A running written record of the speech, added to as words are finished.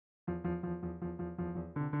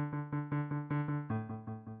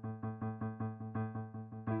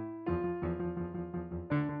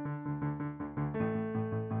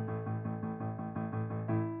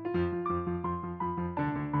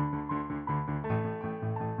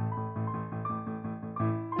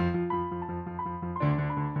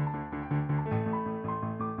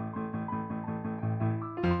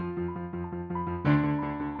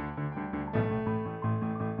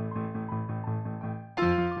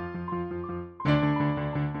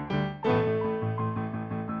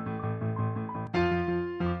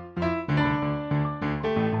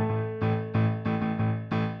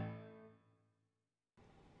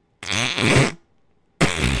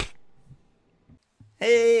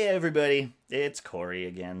Hey everybody, it's Cory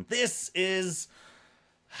again. This is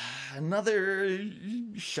another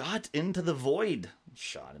shot into the void.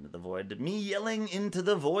 Shot into the void. Me yelling into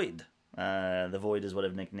the void. The void is what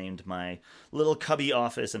I've nicknamed my little cubby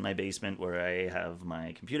office in my basement where I have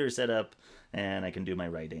my computer set up and I can do my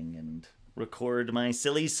writing and record my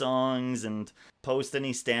silly songs and post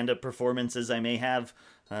any stand-up performances I may have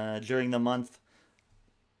during the month,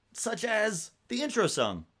 such as the intro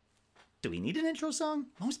song. Do we need an intro song?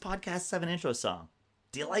 Most podcasts have an intro song.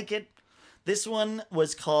 Do you like it? This one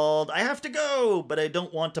was called I Have to Go, but I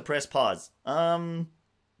Don't Want to Press Pause. It's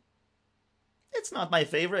not my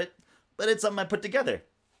favorite, but it's something I put together.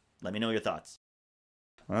 Let me know your thoughts.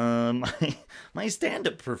 My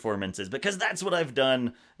stand-up performances, because that's what I've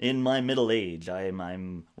done in my middle age.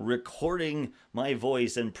 I'm recording my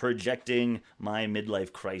voice and projecting my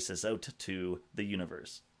midlife crisis out to the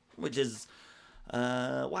universe, which is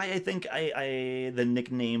why I think the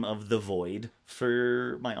nickname of the void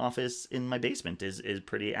for my office in my basement is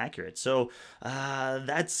pretty accurate. So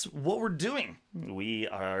that's what we're doing. We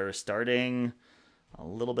are starting a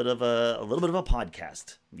little bit of a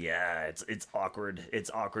podcast. Yeah, it's awkward.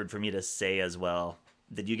 It's awkward for me to say as well.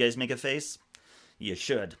 Did you guys make a face? You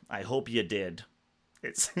should. I hope you did.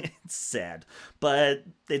 It's sad, but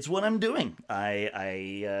it's what I'm doing.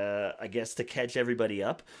 I guess to catch everybody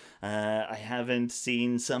up. I haven't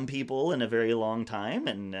seen some people in a very long time,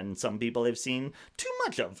 and some people I've seen too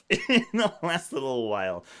much of in the last little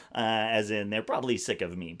while. As in, they're probably sick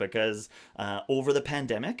of me because over the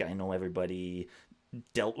pandemic, I know everybody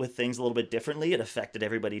dealt with things a little bit differently. It affected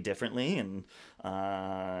everybody differently, and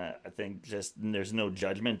I think just there's no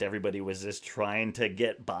judgment. Everybody was just trying to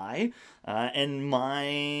get by, and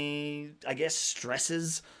my, I guess,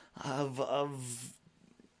 stresses of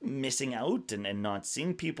missing out and not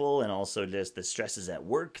seeing people, and also just the stresses at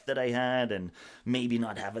work that I had, and maybe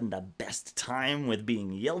not having the best time with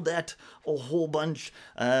being yelled at a whole bunch.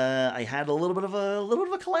 I had a little bit of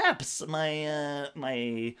a collapse.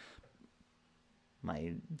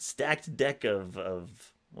 My stacked deck of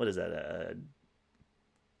what is that? A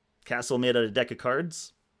castle made out of a deck of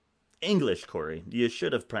cards? English, Cory. You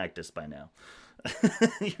should have practiced by now.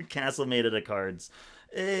 Your castle made out of cards.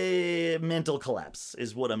 A mental collapse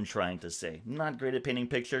is what I'm trying to say. Not great at painting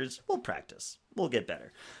pictures. We'll practice. We'll get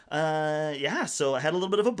better. Yeah, so I had a little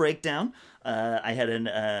bit of a breakdown. I had an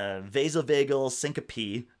vasovagal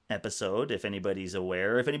syncope episode, if anybody's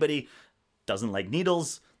aware. If anybody doesn't like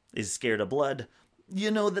needles, is scared of blood, you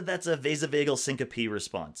know that's a vasovagal syncope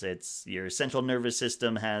response. It's your central nervous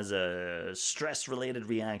system has a stress-related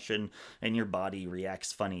reaction, and your body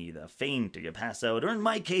reacts funny. You faint, or you pass out, or in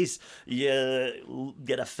my case, you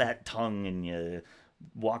get a fat tongue and you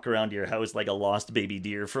walk around your house like a lost baby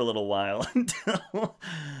deer for a little while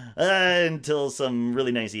until some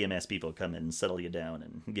really nice EMS people come and settle you down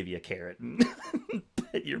and give you a carrot and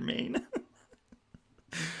pet your mane.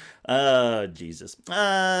 Oh, Jesus.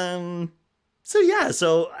 So yeah,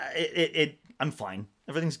 I'm fine.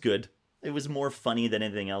 Everything's good. It was more funny than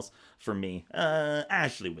anything else for me.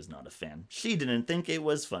 Ashley was not a fan. She didn't think it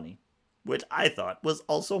was funny, which I thought was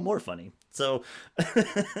also more funny. So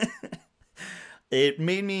it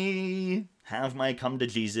made me have my come to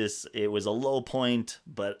Jesus. It was a low point,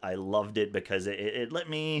 but I loved it because it let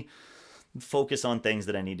me focus on things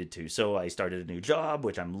that I needed to. So I started a new job,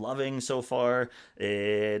 which I'm loving so far.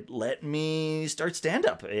 It let me start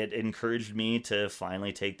stand-up. It encouraged me to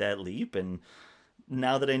finally take that leap. And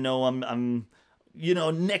now that I know I'm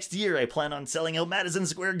next year I plan on selling out Madison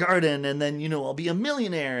Square Garden, and then, I'll be a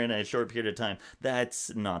millionaire in a short period of time.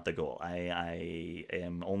 That's not the goal. I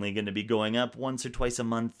am only going to be going up once or twice a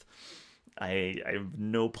month. I have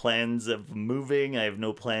no plans of moving. I have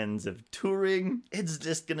no plans of touring. It's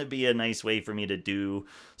just going to be a nice way for me to do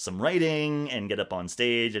some writing and get up on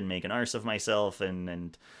stage and make an arse of myself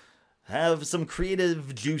and have some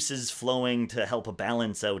creative juices flowing to help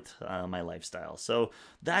balance out my lifestyle. So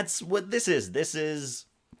that's what this is. This is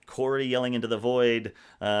Cory yelling into the void.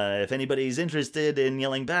 If anybody's interested in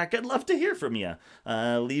yelling back, I'd love to hear from you.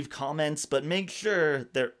 Leave comments, but make sure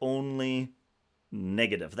they're only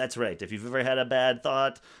negative. That's right. If you've ever had a bad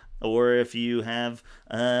thought, or if you have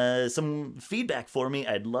some feedback for me,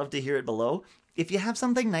 I'd love to hear it below. If you have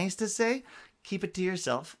something nice to say, keep it to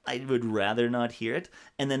yourself. I would rather not hear it.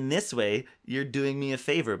 And then this way, you're doing me a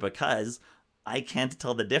favor, because I can't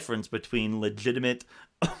tell the difference between legitimate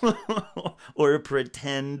or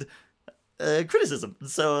pretend criticism.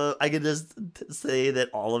 So I can just say that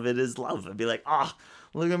all of it is love and be like,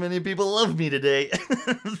 look how many people love me today.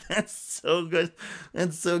 That's so good.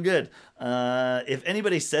 That's so good. If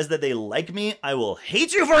anybody says that they like me, I will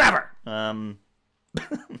hate you forever.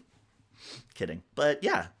 Kidding. But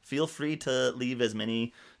yeah, feel free to leave as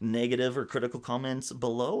many negative or critical comments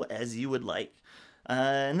below as you would like.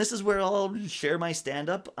 And this is where I'll share my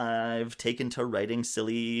stand-up. I've taken to writing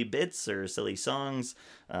silly bits or silly songs,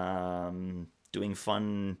 doing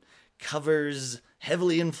fun covers,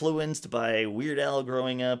 heavily influenced by Weird Al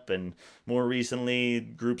growing up, and more recently,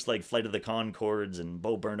 groups like Flight of the Conchords and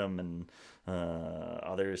Bo Burnham and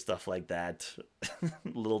other stuff like that.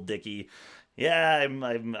 Little Dicky. Yeah,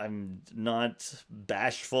 I'm not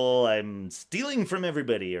bashful. I'm stealing from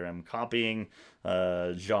everybody, or I'm copying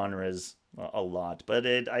genres a lot. But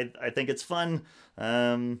I think it's fun.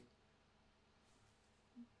 And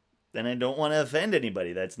I don't want to offend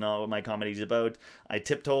anybody. That's not what my comedy's about. I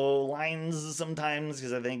tiptoe lines sometimes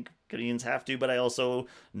because I think comedians have to, but I also,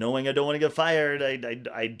 knowing I don't want to get fired,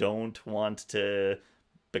 I don't want to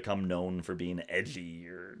become known for being edgy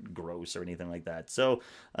or gross or anything like that. So,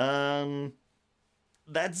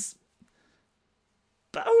 that's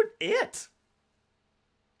about it.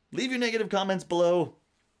 Leave your negative comments below.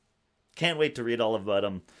 Can't wait to read all about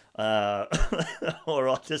them. Or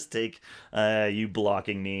I'll just take you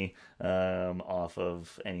blocking me off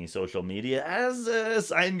of any social media as a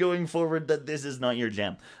sign going forward that this is not your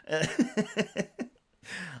jam.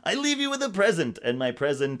 I leave you with a present, and my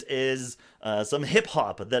present is some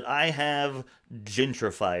hip-hop that I have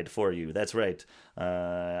gentrified for you. That's right.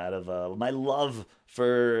 Out of my love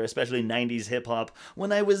for especially 90s hip-hop.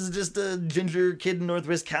 When I was just a ginger kid in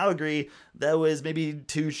Northwest Calgary that was maybe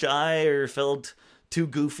too shy or felt too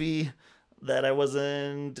goofy, that I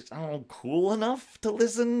wasn't, I don't know, cool enough to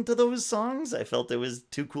listen to those songs. I felt it was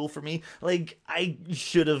too cool for me. Like, I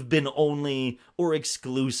should have been only or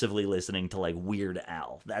exclusively listening to, like, Weird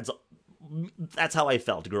Al. That's how I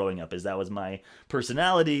felt growing up, is that was my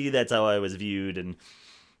personality, that's how I was viewed, and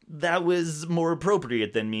that was more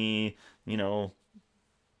appropriate than me, you know,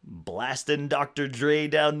 blasting Dr. Dre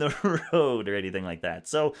down the road or anything like that.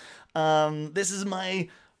 So, this is my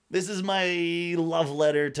love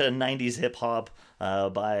letter to 90s hip-hop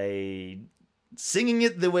by singing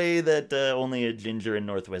it the way that only a ginger in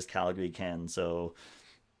Northwest Calgary can. So,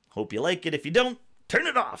 hope you like it. If you don't, turn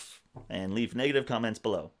it off and leave negative comments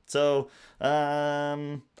below. So,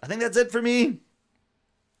 I think that's it for me.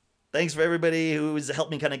 Thanks for everybody who's helped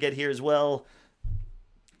me kind of get here as well.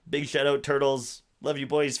 Big shout out, Turtles. Love you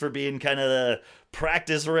boys for being kind of the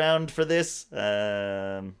practice round for this.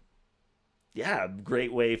 Yeah,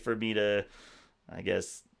 great way for me to, I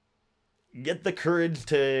guess, get the courage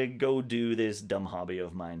to go do this dumb hobby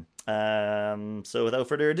of mine. So without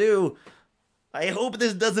further ado, I hope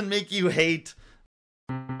this doesn't make you hate.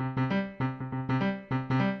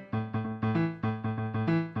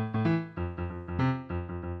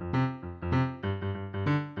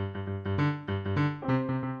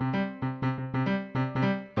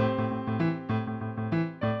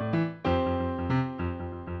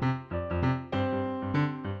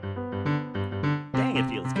 It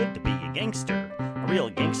feels good to be a gangster. A real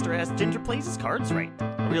gangster-ass ginger plays his cards right.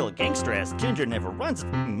 A real gangster-ass ginger never runs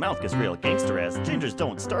his mouth, cause real gangster-ass gingers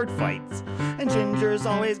don't start fights. And Ginger's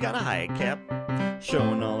always got a high cap,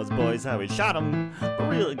 showing all his boys how he shot 'em. But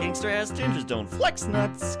real gangster-ass gingers don't flex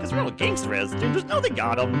nuts, cause real gangster-ass gingers know they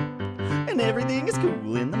got 'em. And everything is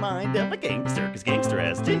cool in the mind of a gangster, cause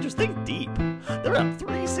gangster-ass gingers think deep. They're up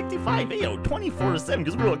 365 AO 24/7,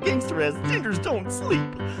 cause real gangster-ass gingers don't sleep.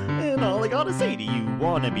 And all I gotta say to you,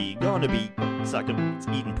 gonna be suckin'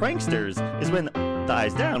 eating pranksters, is when the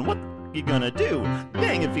dies down, what you gonna do?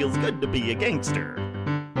 Dang, it feels good to be a gangster.